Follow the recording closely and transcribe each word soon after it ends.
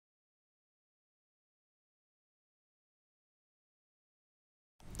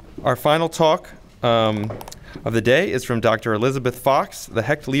Our final talk of the day is from Dr. Elizabeth Fox, the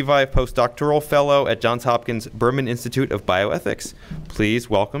Hecht Levi Postdoctoral Fellow at Johns Hopkins Berman Institute of Bioethics. Please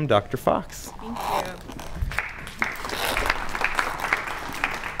welcome Dr. Fox. Thank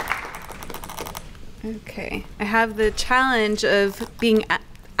you. Okay, I have the challenge of being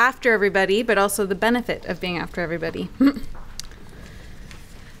after everybody, but also the benefit of being after everybody.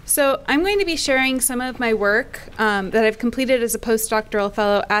 So I'm going to be sharing some of my work that I've completed as a postdoctoral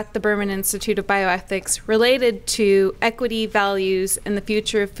fellow at the Berman Institute of Bioethics related to equity, values, and the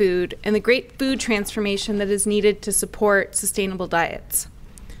future of food, and the great food transformation that is needed to support sustainable diets.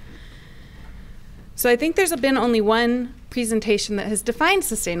 So I think there's been only one presentation that has defined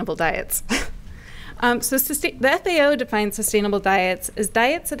sustainable diets. The FAO defines sustainable diets as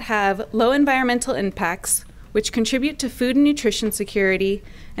diets that have low environmental impacts, which contribute to food and nutrition security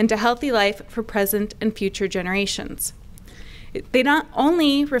and to healthy life for present and future generations. They not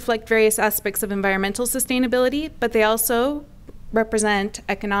only reflect various aspects of environmental sustainability, but they also represent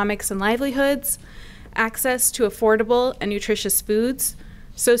economics and livelihoods, access to affordable and nutritious foods,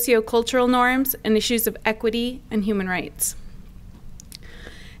 sociocultural norms, and issues of equity and human rights.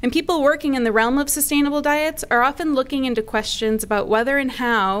 And people working in the realm of sustainable diets are often looking into questions about whether and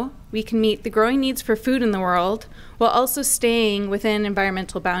how we can meet the growing needs for food in the world while also staying within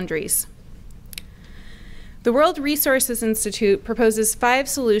environmental boundaries. The World Resources Institute proposes 5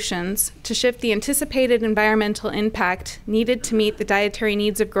 solutions to shift the anticipated environmental impact needed to meet the dietary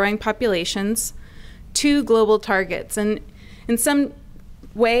needs of growing populations to global targets. And in some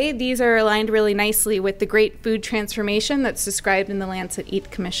way, these are aligned really nicely with the great food transformation that's described in the Lancet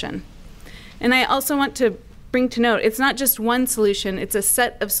Eat Commission. And I also want to bring to note, it's not just one solution, it's a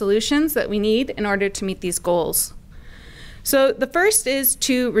set of solutions that we need in order to meet these goals. So the first is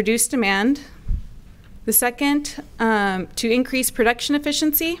to reduce demand. The second, to increase production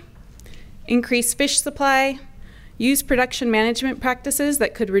efficiency, increase fish supply, use production management practices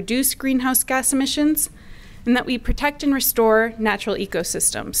that could reduce greenhouse gas emissions, and that we protect and restore natural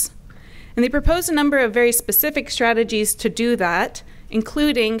ecosystems. And they propose a number of very specific strategies to do that,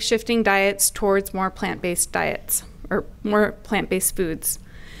 including shifting diets towards more plant-based diets, or more plant-based foods.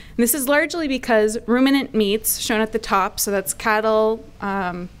 And this is largely because ruminant meats, shown at the top, so that's cattle,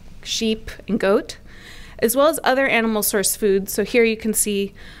 sheep, and goat, as well as other animal source foods, so here you can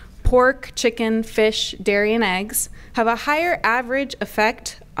see pork, chicken, fish, dairy, and eggs, have a higher average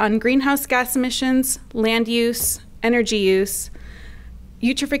effect on greenhouse gas emissions, land use, energy use,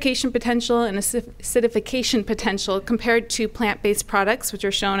 eutrophication potential, and acidification potential compared to plant-based products, which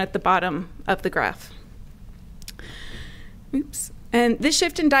are shown at the bottom of the graph. Oops. And this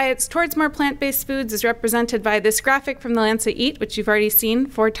shift in diets towards more plant-based foods is represented by this graphic from the Lancet Eat, which you've already seen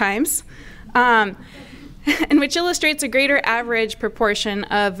 4 times, and which illustrates a greater average proportion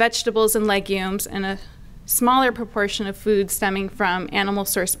of vegetables and legumes and a smaller proportion of food stemming from animal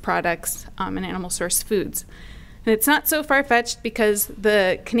source products and animal source foods. And it's not so far-fetched because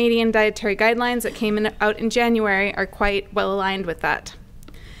the Canadian dietary guidelines that came out in January are quite well aligned with that.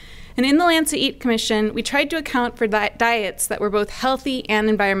 And in the Lancet Eat Commission, we tried to account for diets that were both healthy and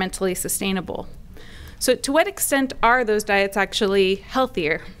environmentally sustainable. So to what extent are those diets actually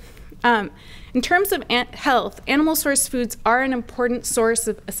healthier? In terms of health, animal source foods are an important source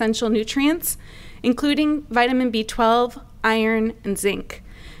of essential nutrients, including vitamin B12, iron, and zinc.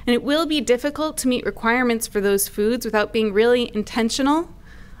 And it will be difficult to meet requirements for those foods without being really intentional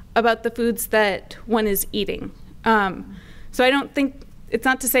about the foods that one is eating. So I don't think, it's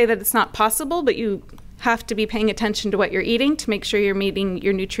not to say that it's not possible, but you have to be paying attention to what you're eating to make sure you're meeting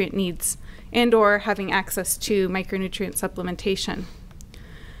your nutrient needs and or having access to micronutrient supplementation.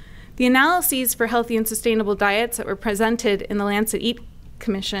 The analyses for healthy and sustainable diets that were presented in the Lancet Eat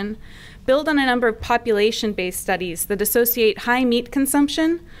Commission build on a number of population-based studies that associate high meat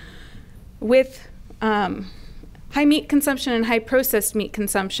consumption with and high processed meat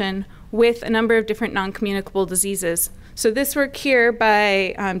consumption with a number of different non-communicable diseases. So this work here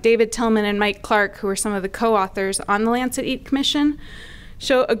by David Tillman and Mike Clark, who are some of the co-authors on the Lancet Eat Commission,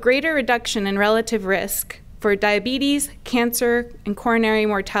 show a greater reduction in relative risk for diabetes, cancer, and coronary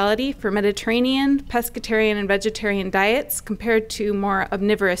mortality for Mediterranean, pescatarian, and vegetarian diets compared to more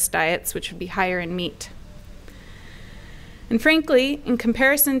omnivorous diets, which would be higher in meat. And frankly, in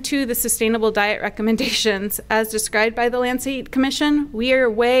comparison to the sustainable diet recommendations as described by the Lancet Eat Commission, we are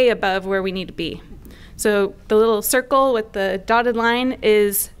way above where we need to be. So the little circle with the dotted line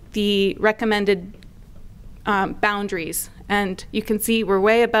is the recommended boundaries. And you can see we're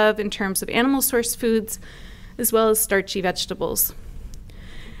way above in terms of animal source foods, as well as starchy vegetables.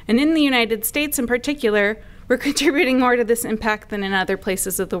 And in the United States in particular, we're contributing more to this impact than in other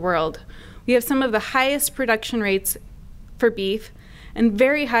places of the world. We have some of the highest production rates for beef and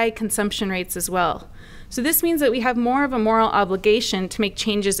very high consumption rates as well. So this means that we have more of a moral obligation to make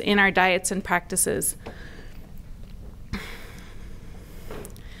changes in our diets and practices.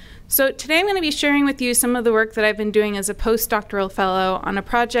 So today I'm going to be sharing with you some of the work that I've been doing as a postdoctoral fellow on a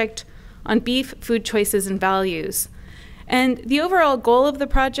project on beef, food choices, and values. And the overall goal of the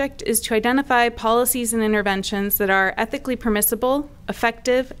project is to identify policies and interventions that are ethically permissible,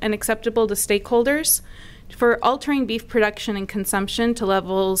 effective, and acceptable to stakeholders for altering beef production and consumption to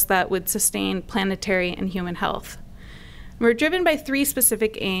levels that would sustain planetary and human health. We're driven by three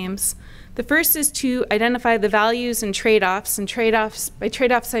specific aims. The first is to identify the values and trade-offs. And by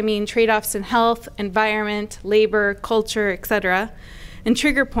trade-offs, I mean trade-offs in health, environment, labor, culture, etc., and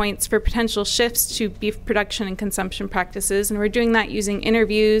trigger points for potential shifts to beef production and consumption practices. And we're doing that using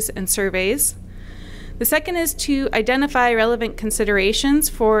interviews and surveys. The second is to identify relevant considerations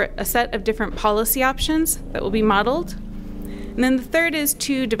for a set of different policy options that will be modeled. And then the third is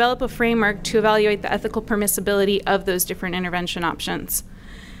to develop a framework to evaluate the ethical permissibility of those different intervention options.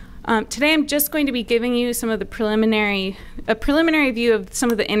 Today I'm just going to be giving you some of the preliminary view of some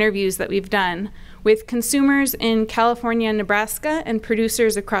of the interviews that we've done with consumers in California and Nebraska and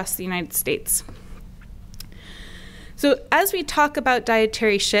producers across the United States. So as we talk about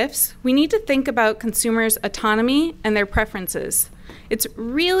dietary shifts, we need to think about consumers' autonomy and their preferences. It's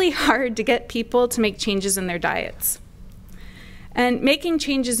really hard to get people to make changes in their diets. And making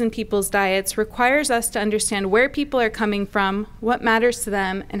changes in people's diets requires us to understand where people are coming from, what matters to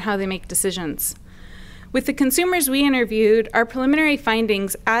them, and how they make decisions. With the consumers we interviewed, our preliminary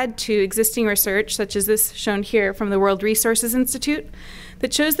findings add to existing research, such as this shown here from the World Resources Institute,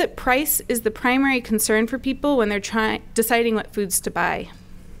 that shows that price is the primary concern for people when they're deciding what foods to buy.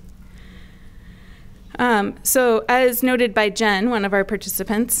 So as noted by Jen, one of our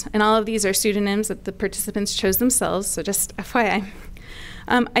participants, and all of these are pseudonyms that the participants chose themselves, so just FYI,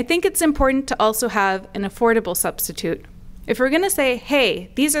 I think it's important to also have an affordable substitute. If we're going to say, hey,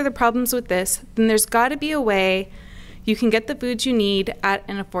 these are the problems with this, then there's got to be a way you can get the foods you need at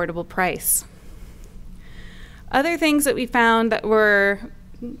an affordable price. Other things that we found that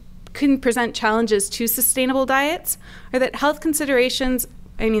can present challenges to sustainable diets are that health considerations,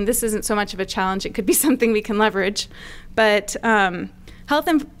 I mean, this isn't so much of a challenge, it could be something we can leverage, but health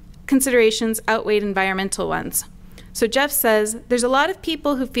considerations outweigh environmental ones. So Jeff says, there's a lot of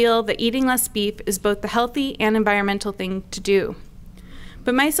people who feel that eating less beef is both the healthy and environmental thing to do.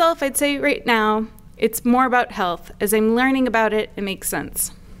 But myself, I'd say right now, it's more about health. As I'm learning about it, it makes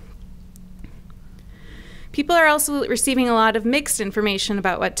sense. People are also receiving a lot of mixed information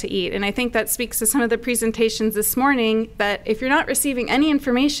about what to eat, and I think that speaks to some of the presentations this morning, that if you're not receiving any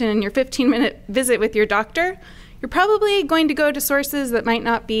information in your 15-minute visit with your doctor, you're probably going to go to sources that might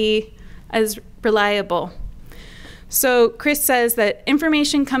not be as reliable. So Chris says that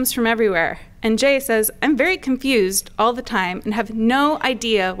information comes from everywhere, and Jay says, I'm very confused all the time and have no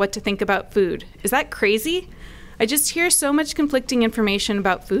idea what to think about food. Is that crazy? I just hear so much conflicting information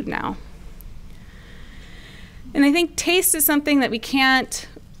about food now. And I think taste is something that we can't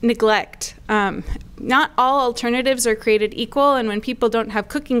neglect. Not all alternatives are created equal, and when people don't have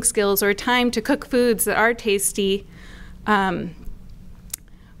cooking skills or time to cook foods that are tasty,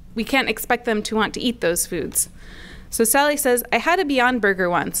 we can't expect them to want to eat those foods. So Sally says, I had a Beyond Burger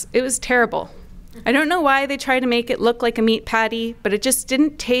once. It was terrible. I don't know why they try to make it look like a meat patty, but it just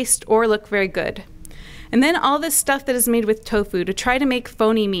didn't taste or look very good. And then all this stuff that is made with tofu to try to make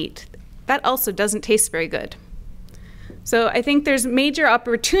phony meat, that also doesn't taste very good. So I think there's major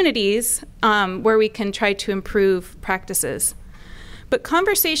opportunities where we can try to improve practices. But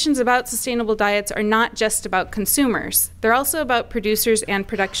conversations about sustainable diets are not just about consumers. They're also about producers and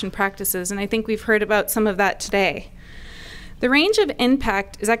production practices, and I think we've heard about some of that today. The range of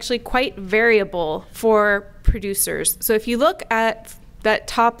impact is actually quite variable for producers. So if you look at that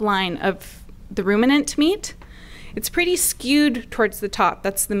top line of the ruminant meat, it's pretty skewed towards the top.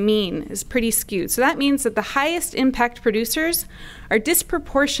 That's the mean, is pretty skewed. So that means that the highest impact producers are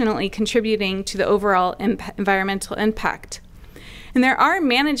disproportionately contributing to the overall environmental impact. And there are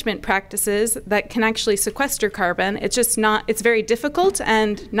management practices that can actually sequester carbon. It's just not, it's very difficult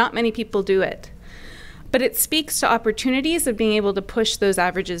and not many people do it. But it speaks to opportunities of being able to push those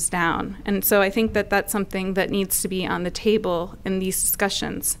averages down. And so I think that that's something that needs to be on the table in these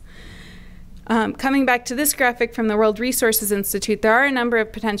discussions. Coming back to this graphic from the World Resources Institute, there are a number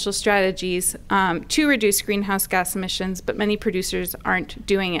of potential strategies to reduce greenhouse gas emissions, but many producers aren't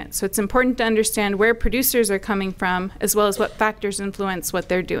doing it. So it's important to understand where producers are coming from, as well as what factors influence what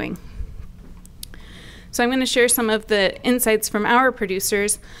they're doing. So I'm going to share some of the insights from our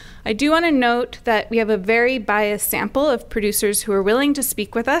producers. I do want to note that we have a very biased sample of producers who are willing to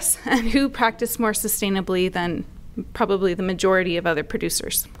speak with us and who practice more sustainably than probably the majority of other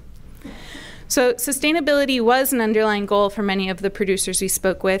producers. So sustainability was an underlying goal for many of the producers we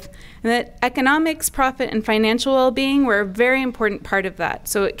spoke with, and that economics, profit, and financial well-being were a very important part of that.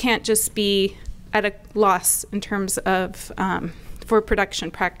 So it can't just be at a loss in terms of for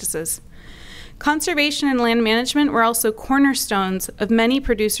production practices. Conservation and land management were also cornerstones of many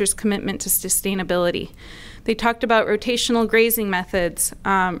producers' commitment to sustainability. They talked about rotational grazing methods,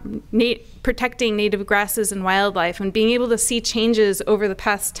 protecting native grasses and wildlife, and being able to see changes over the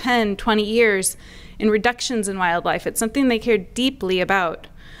past 10, 20 years in reductions in wildlife. It's something they care deeply about.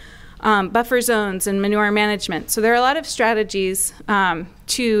 Buffer zones and manure management. So there are a lot of strategies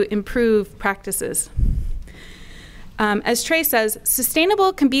to improve practices. As Trey says,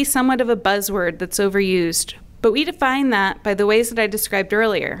 sustainable can be somewhat of a buzzword that's overused, but we define that by the ways that I described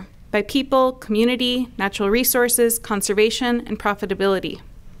earlier, by people, community, natural resources, conservation, and profitability.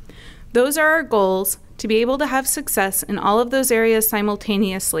 Those are our goals, to be able to have success in all of those areas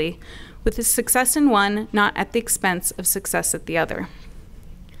simultaneously, with the success in one not at the expense of success at the other.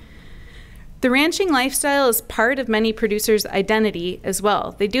 The ranching lifestyle is part of many producers' identity as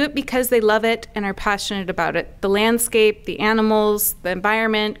well. They do it because they love it and are passionate about it. The landscape, the animals, the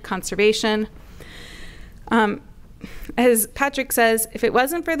environment, conservation. As Patrick says, if it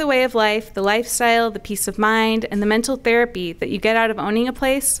wasn't for the way of life, the lifestyle, the peace of mind, and the mental therapy that you get out of owning a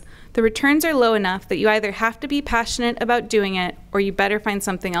place, the returns are low enough that you either have to be passionate about doing it or you better find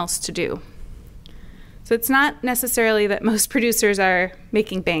something else to do. So it's not necessarily that most producers are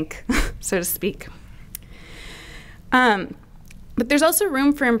making bank, so to speak. But there's also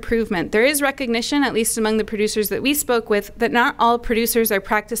room for improvement. There is recognition, at least among the producers that we spoke with, that not all producers are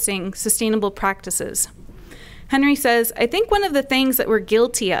practicing sustainable practices. Henry says, I think one of the things that we're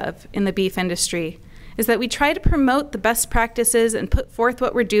guilty of in the beef industry is that we try to promote the best practices and put forth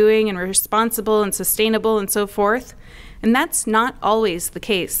what we're doing and we're responsible and sustainable and so forth, and that's not always the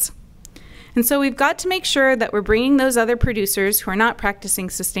case. And so we've got to make sure that we're bringing those other producers who are not practicing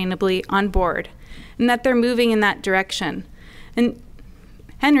sustainably on board and that they're moving in that direction. And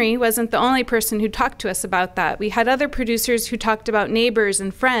Henry wasn't the only person who talked to us about that. We had other producers who talked about neighbors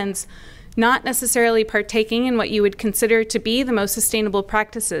and friends not necessarily partaking in what you would consider to be the most sustainable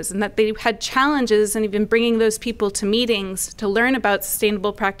practices, and that they had challenges in even bringing those people to meetings to learn about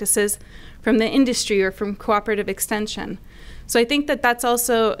sustainable practices from the industry or from cooperative extension. So I think that that's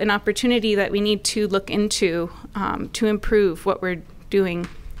also an opportunity that we need to look into to improve what we're doing.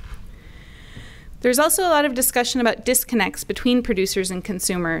 There's also a lot of discussion about disconnects between producers and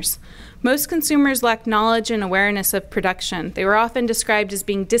consumers. Most consumers lack knowledge and awareness of production. They were often described as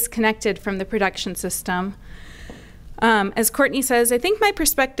being disconnected from the production system. As Courtney says, I think my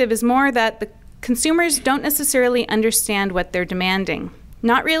perspective is more that the consumers don't necessarily understand what they're demanding,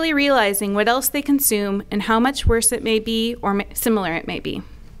 not really realizing what else they consume and how much worse it may be or similar it may be.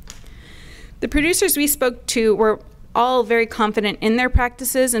 The producers we spoke to were all very confident in their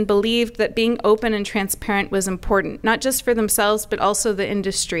practices and believed that being open and transparent was important, not just for themselves, but also the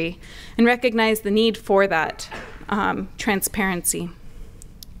industry, and recognized the need for that transparency.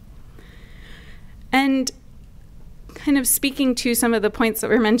 And kind of speaking to some of the points that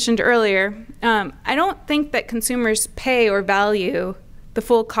were mentioned earlier, I don't think that consumers pay or value the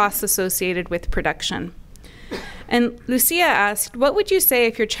full costs associated with production. And Lucia asked, what would you say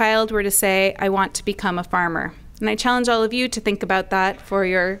if your child were to say, I want to become a farmer? And I challenge all of you to think about that for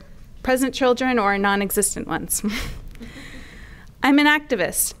your present children or non-existent ones. I'm an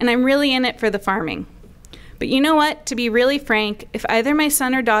activist, and I'm really in it for the farming. But you know what? To be really frank, if either my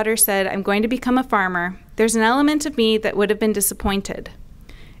son or daughter said, I'm going to become a farmer, there's an element of me that would have been disappointed.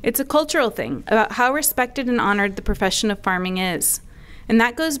 It's a cultural thing about how respected and honored the profession of farming is. And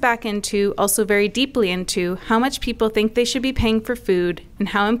that goes back into, also very deeply into, how much people think they should be paying for food and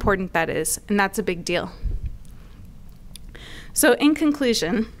how important that is, and that's a big deal. So in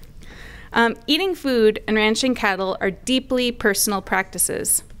conclusion, eating food and ranching cattle are deeply personal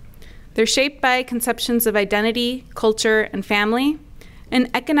practices. They're shaped by conceptions of identity, culture, and family, and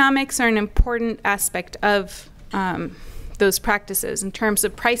economics are an important aspect of those practices in terms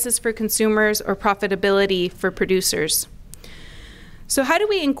of prices for consumers or profitability for producers. So how do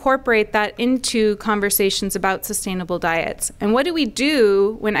we incorporate that into conversations about sustainable diets? And what do we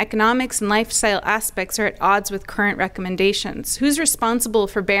do when economics and lifestyle aspects are at odds with current recommendations? Who's responsible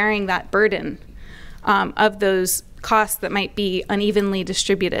for bearing that burden of those costs that might be unevenly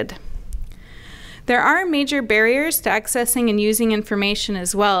distributed? There are major barriers to accessing and using information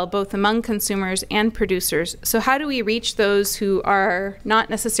as well, both among consumers and producers. So how do we reach those who are not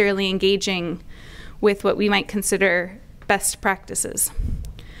necessarily engaging with what we might consider best practices?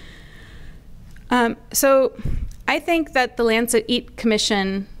 So I think that the Lancet Eat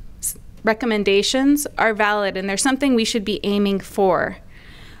Commission recommendations are valid, and they're something we should be aiming for.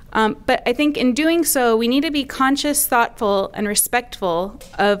 But I think in doing so, we need to be conscious, thoughtful, and respectful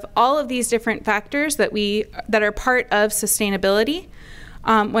of all of these different factors that are part of sustainability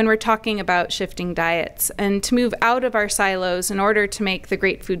when we're talking about shifting diets, and to move out of our silos in order to make the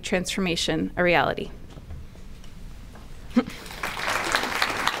great food transformation a reality.